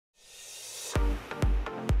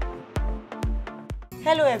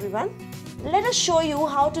Hello everyone, let us show you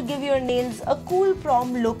how to give your nails a cool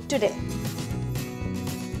prom look today.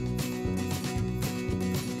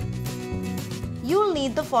 You'll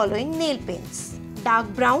need the following nail paints: dark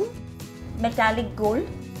brown, metallic gold.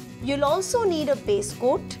 You'll also need a base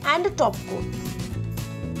coat and a top coat.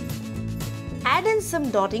 Add in some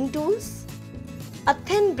dotting tools, a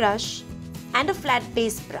thin brush and a flat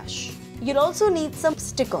base brush. You'll also need some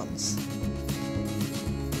stick-ons.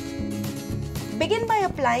 Begin by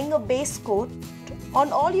applying a base coat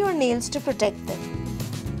on all your nails to protect them.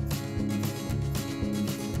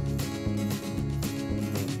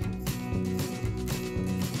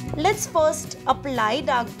 Let's first apply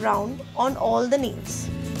dark brown on all the nails.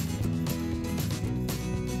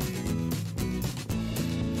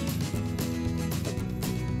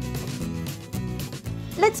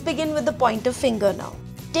 Let's begin with the pointer finger now.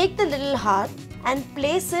 Take the little heart and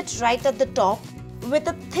place it right at the top. With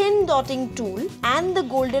a thin dotting tool and the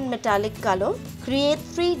golden metallic color, create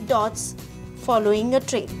 3 dots following a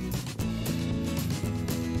trail.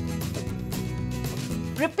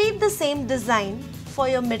 Repeat the same design for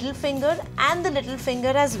your middle finger and the little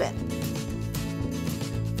finger as well.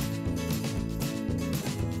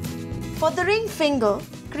 For the ring finger,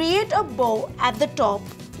 create a bow at the top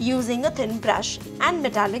using a thin brush and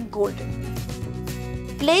metallic golden.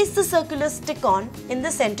 Place the circular stick-on in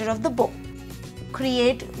the center of the bow.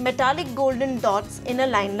 Create metallic golden dots in a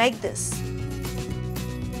line like this.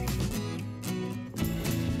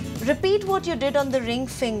 Repeat what you did on the ring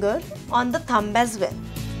finger on the thumb as well.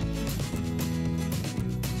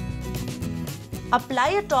 Apply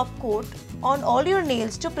a top coat on all your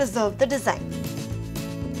nails to preserve the design.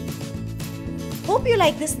 Hope you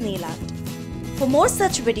like this nail art. For more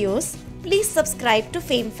such videos, please subscribe to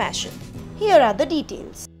Fame Fashion. Here are the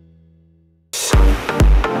details.